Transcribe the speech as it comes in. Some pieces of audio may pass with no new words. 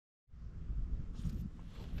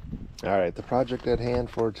All right, the project at hand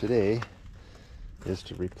for today is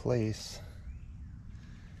to replace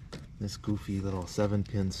this goofy little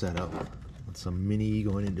 7-pin setup with some mini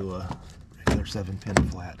going into a regular 7-pin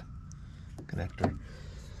flat connector.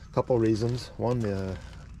 A couple reasons. One, the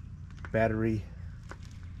battery,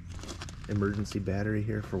 emergency battery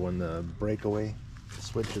here for when the breakaway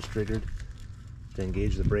switch is triggered to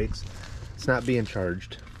engage the brakes. It's not being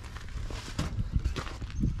charged.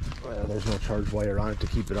 There's no charge wire on it to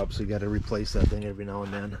keep it up, so you got to replace that thing every now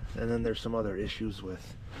and then. And then there's some other issues with,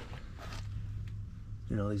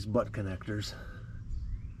 you know, these butt connectors.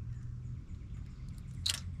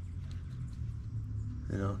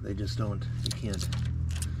 You know, they just don't, you can't,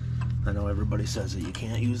 I know everybody says that you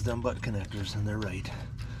can't use them butt connectors, and they're right.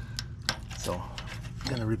 So I'm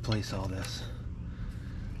gonna replace all this,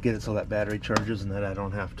 get it so that battery charges and that I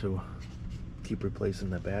don't have to keep replacing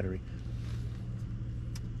the battery.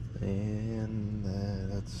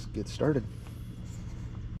 And let's get started.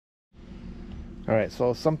 Alright,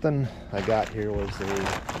 so something I got here was a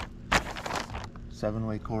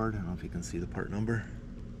 7-way cord. I don't know if you can see the part number.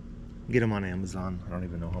 Get them on Amazon. I don't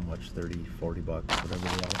even know how much, 30, 40 bucks, whatever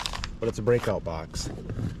they are. But it's a breakout box.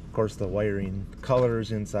 Of course, the wiring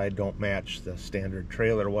colors inside don't match the standard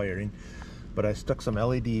trailer wiring. But I stuck some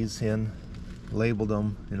LEDs in, labeled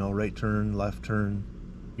them, you know, right turn, left turn,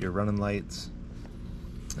 your running lights,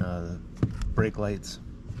 brake lights,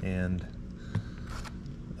 and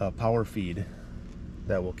a power feed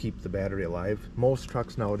that will keep the battery alive. Most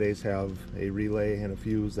trucks nowadays have a relay and a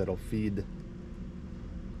fuse that'll feed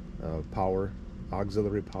power,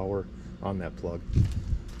 auxiliary power on that plug.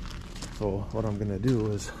 So what I'm gonna do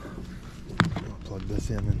is I'll plug this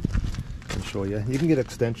in and show you. You can get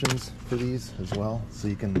extensions for these as well, so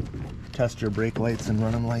you can test your brake lights and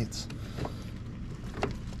running lights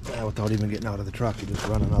without even getting out of the truck. You just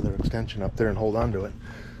run another extension up there and hold on to it.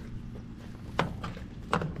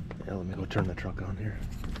 Yeah, let me go turn the truck on here.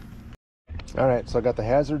 Alright, so I got the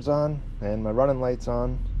hazards on and my running lights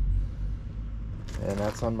on, and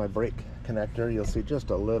that's on my brake connector. You'll see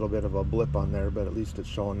just a little bit of a blip on there, but at least it's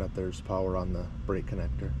showing that there's power on the brake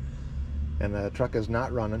connector. And the truck is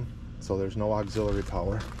not running, so there's no auxiliary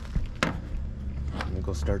power. Let me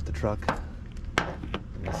go start the truck.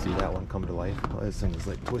 You see that one come to life. Oh, this thing is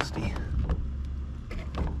like twisty.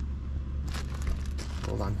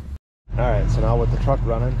 Hold on. Alright, so now with the truck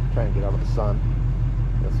running, try and get out of the sun.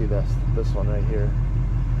 You'll see this one right here.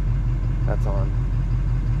 That's on.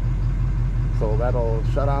 So that'll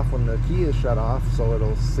shut off when the key is shut off, so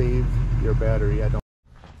it'll save your battery.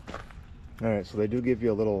 Alright, so they do give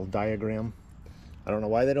you a little diagram. I don't know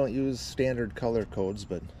why they don't use standard color codes,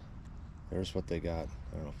 but there's what they got.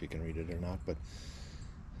 I don't know if you can read it or not, but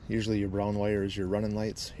usually your brown wire is your running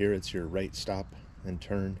lights. Here it's your right stop and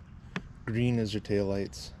turn. Green is your tail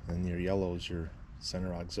lights, and your yellow is your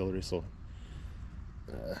center auxiliary. So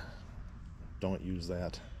don't use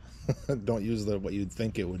that. Don't use what you'd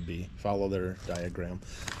think it would be. Follow their diagram.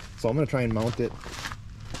 So I'm going to try and mount it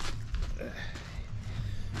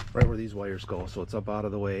right where these wires go, so it's up out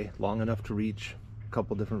of the way, long enough to reach a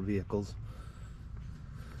couple different vehicles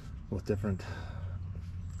with different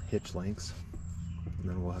hitch lengths. And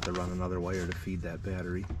then we'll have to run another wire to feed that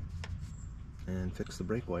battery and fix the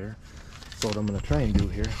brake wire. So what I'm going to try and do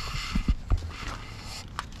here,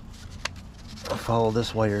 I'll follow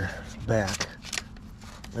this wire back,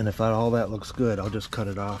 and if all that looks good, I'll just cut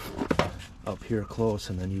it off up here close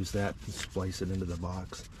and then use that to splice it into the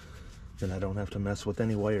box. Then I don't have to mess with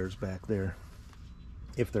any wires back there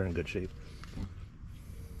if they're in good shape.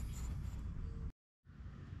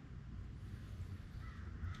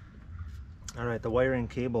 Alright, the wiring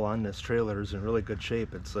cable on this trailer is in really good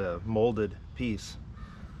shape. It's a molded piece,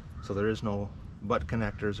 so there is no butt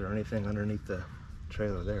connectors or anything underneath the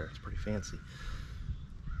trailer there. It's pretty fancy.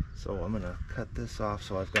 So I'm going to cut this off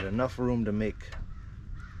so I've got enough room to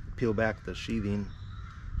peel back the sheathing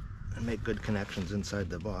and make good connections inside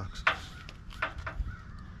the box.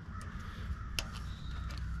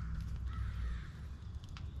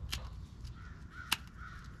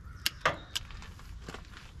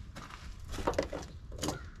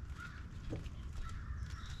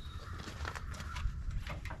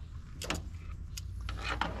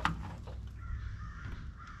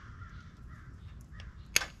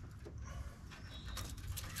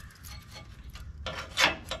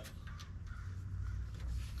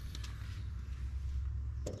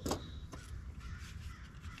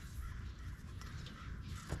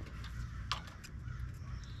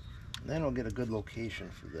 Then we'll get a good location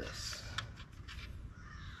for this.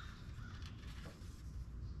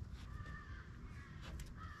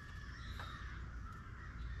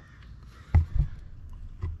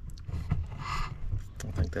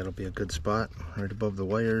 think that'll be a good spot right above the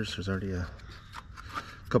wires. There's already a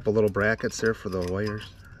couple little brackets there for the wires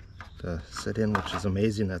to sit in, which is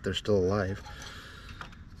amazing that they're still alive.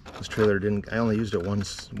 This trailer I only used it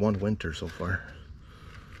one winter so far.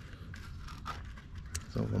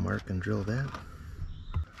 So we'll mark and drill that.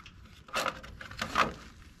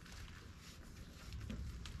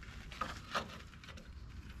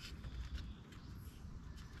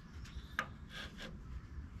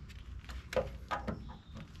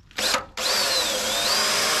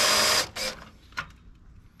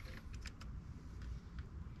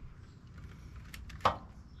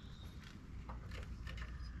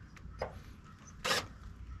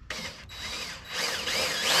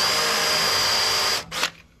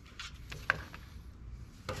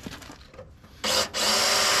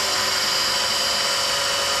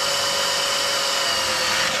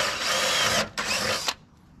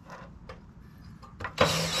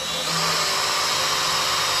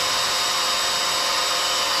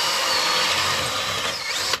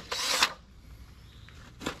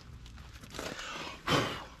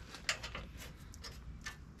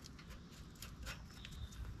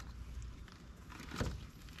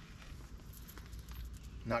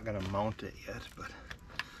 Not gonna mount it yet, but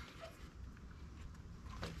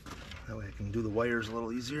that way I can do the wires a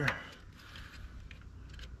little easier.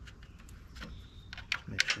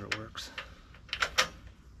 Make sure it works.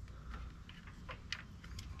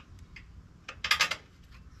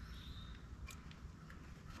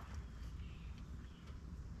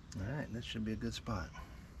 Alright, this should be a good spot.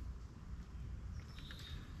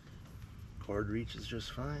 Cord reach is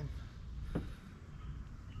just fine. I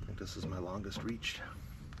think this is my longest reached.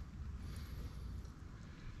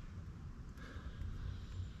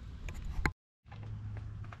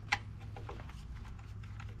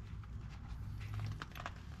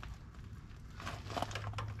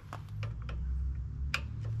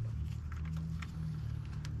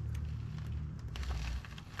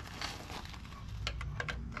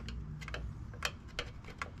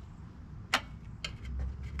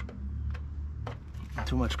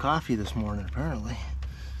 Too much coffee this morning, apparently.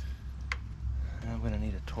 I'm going to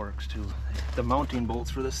need a Torx too. The mounting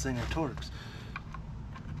bolts for this thing are Torx.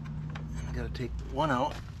 And I got to take one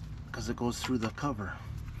out because it goes through the cover.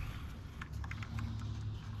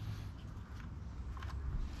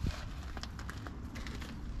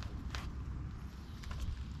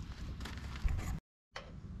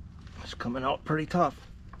 It's coming out pretty tough.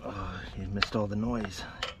 Oh, you missed all the noise.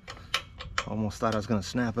 Almost thought I was going to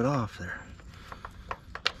snap it off there.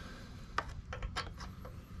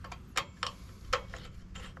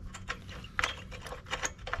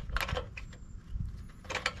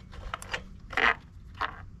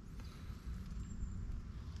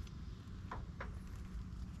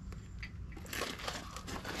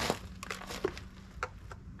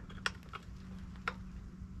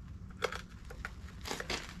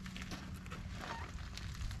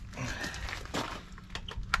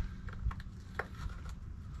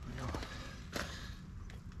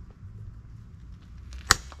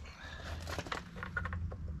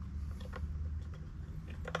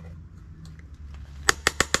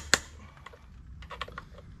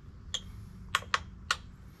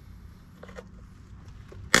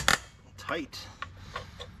 Tight.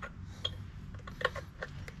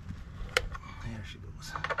 There she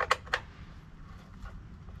goes.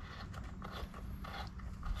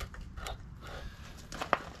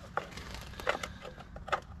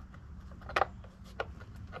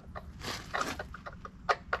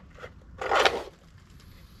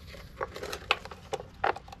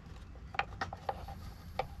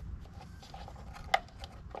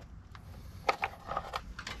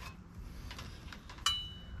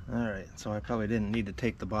 Alright, so I probably didn't need to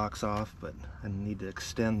take the box off, but I need to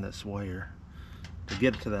extend this wire to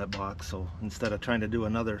get to that box. So instead of trying to do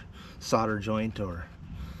another solder joint, or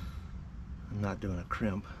I'm not doing a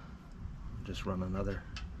crimp, just run another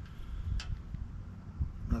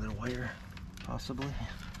wire, possibly.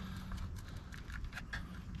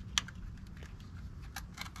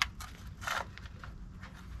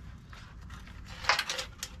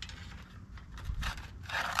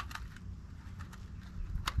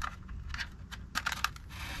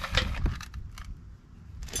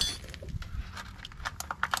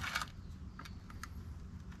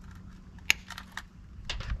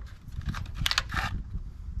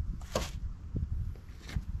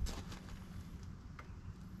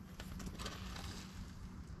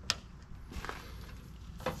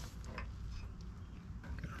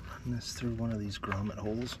 This through one of these grommet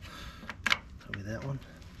holes. Probably that one.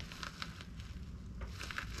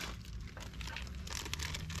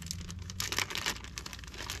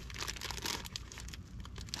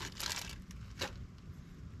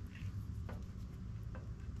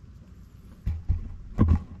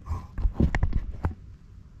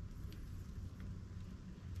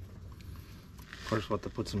 course, we'll have to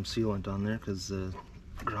put some sealant on there because the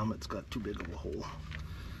grommet's got too big of a hole.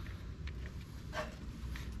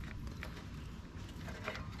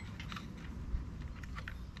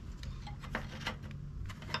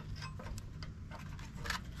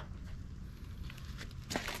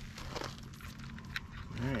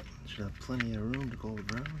 Alright, should have plenty of room to go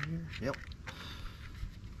around here. Yep.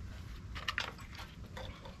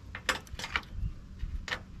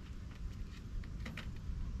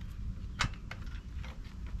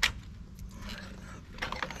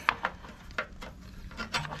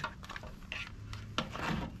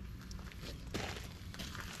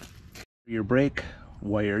 Your brake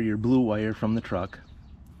wire, your blue wire from the truck,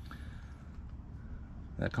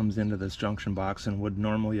 that comes into this junction box and would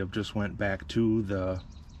normally have just went back to the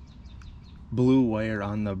blue wire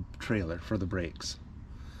on the trailer for the brakes.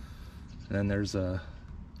 And then there's the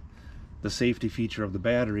safety feature of the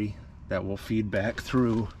battery that will feed back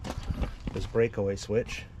through this breakaway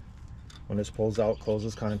switch. When this pulls out,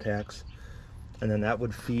 closes contacts, and then that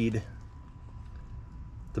would feed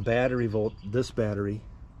the battery this battery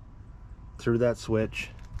through that switch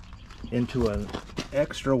into an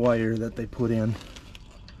extra wire that they put in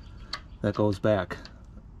that goes back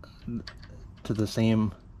to the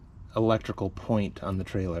same electrical point on the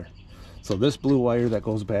trailer. So this blue wire that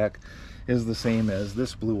goes back is the same as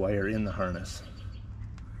this blue wire in the harness.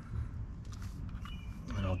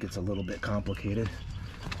 I know it gets a little bit complicated,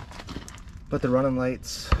 but the running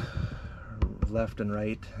lights left and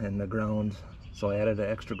right and the ground, so I added an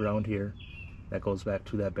extra ground here that goes back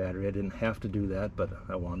to that battery. I didn't have to do that, but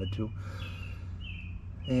I wanted to.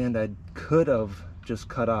 And I could have just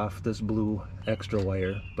cut off this blue extra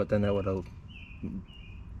wire, but then that would have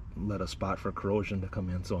let a spot for corrosion to come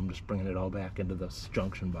in, so I'm just bringing it all back into this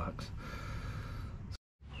junction box.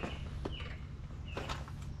 Can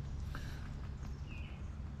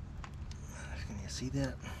you see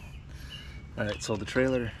that? Alright, so the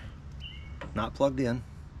trailer not plugged in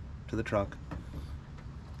to the truck.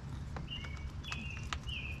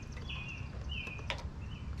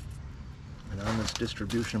 And on this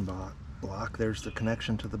distribution block, there's the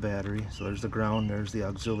connection to the battery. So there's the ground, there's the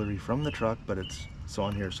auxiliary from the truck, but it's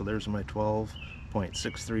on here. So there's my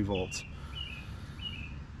 12.63 volts.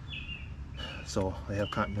 So I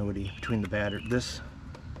have continuity between the battery, this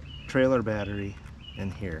trailer battery,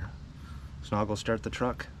 and here. So now I'll go start the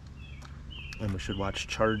truck, and we should watch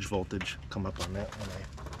charge voltage come up on that when I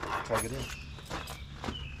plug it in.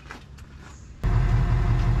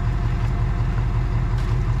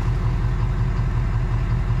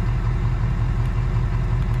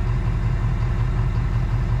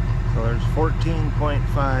 So there's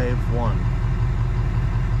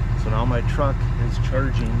 14.51. So now my truck is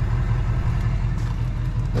charging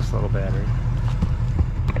this little battery.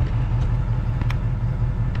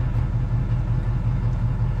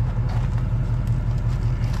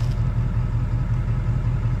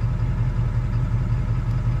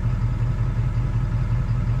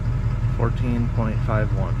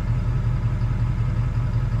 .51.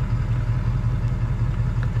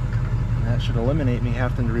 And that should eliminate me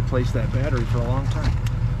having to replace that battery for a long time.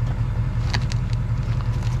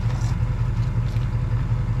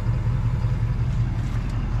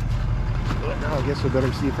 But now I guess we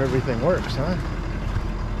better see if everything works, huh?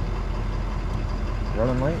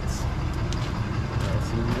 Running lights. Let's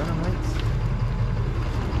see the running lights.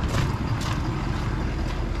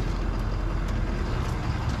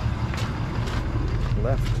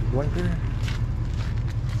 Left blinker.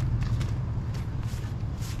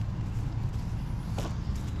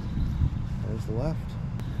 There's the left.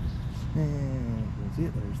 And you can see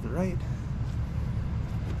it, there's the right.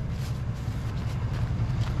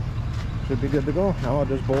 Should be good to go. Now I'll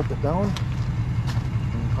just bolt it down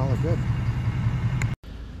and call it good.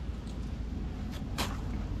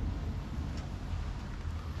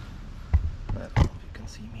 I don't know if you can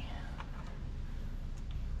see me.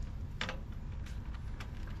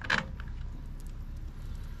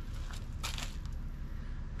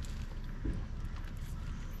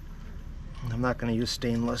 I'm not going to use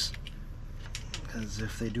stainless because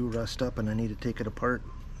if they do rust up and I need to take it apart,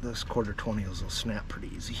 this 1/4-20s will snap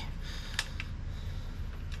pretty easy.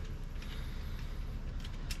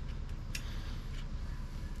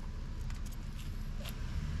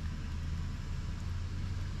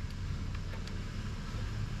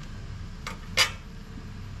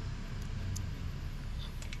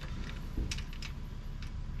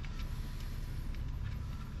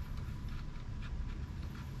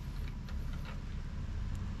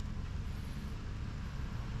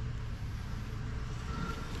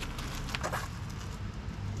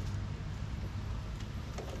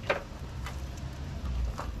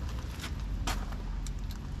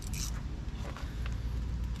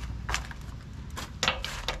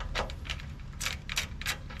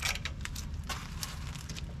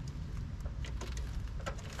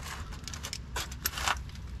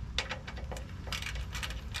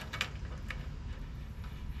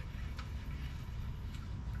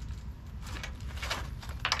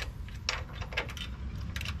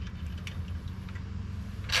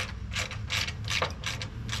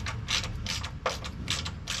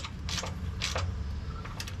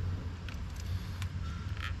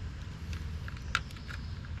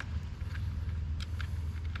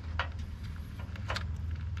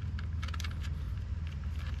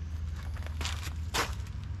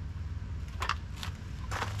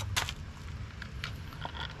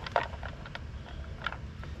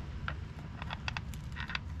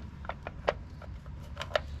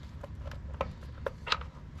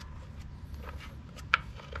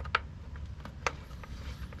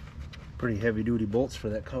 Pretty heavy duty bolts for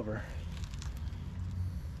that cover.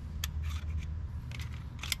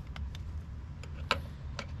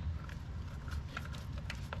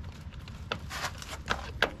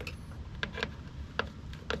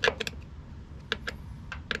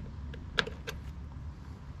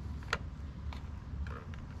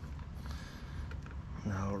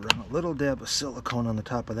 Now run a little dab of silicone on the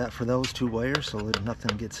top of that for those two wires so that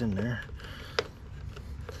nothing gets in there.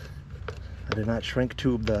 I did not shrink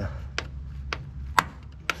tube the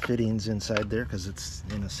fittings inside there because it's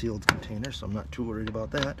in a sealed container, so I'm not too worried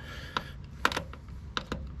about that.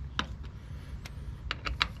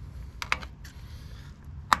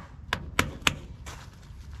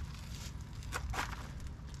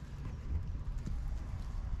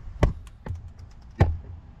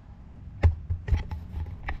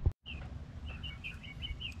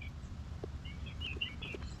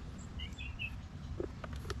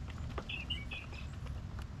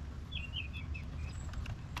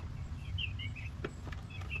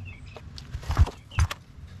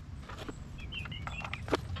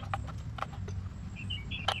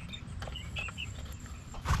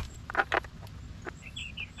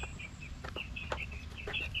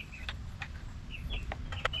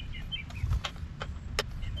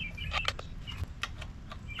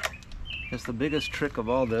 Guess the biggest trick of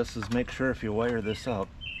all this is make sure if you wire this up,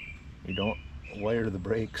 you don't wire the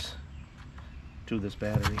brakes to this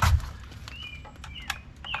battery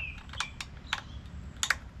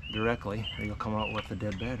directly, or you'll come out with a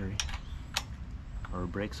dead battery or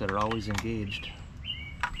brakes that are always engaged.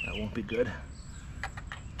 That won't be good.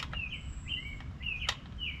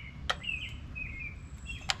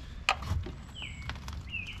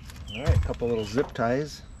 Alright, a couple little zip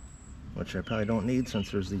ties, which I probably don't need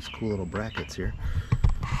since there's these cool little brackets here.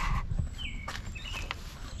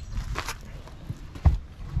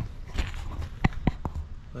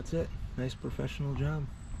 That's it. Nice professional job.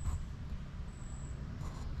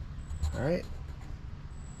 Alright.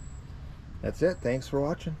 That's it. Thanks for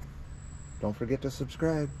watching. Don't forget to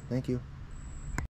subscribe. Thank you.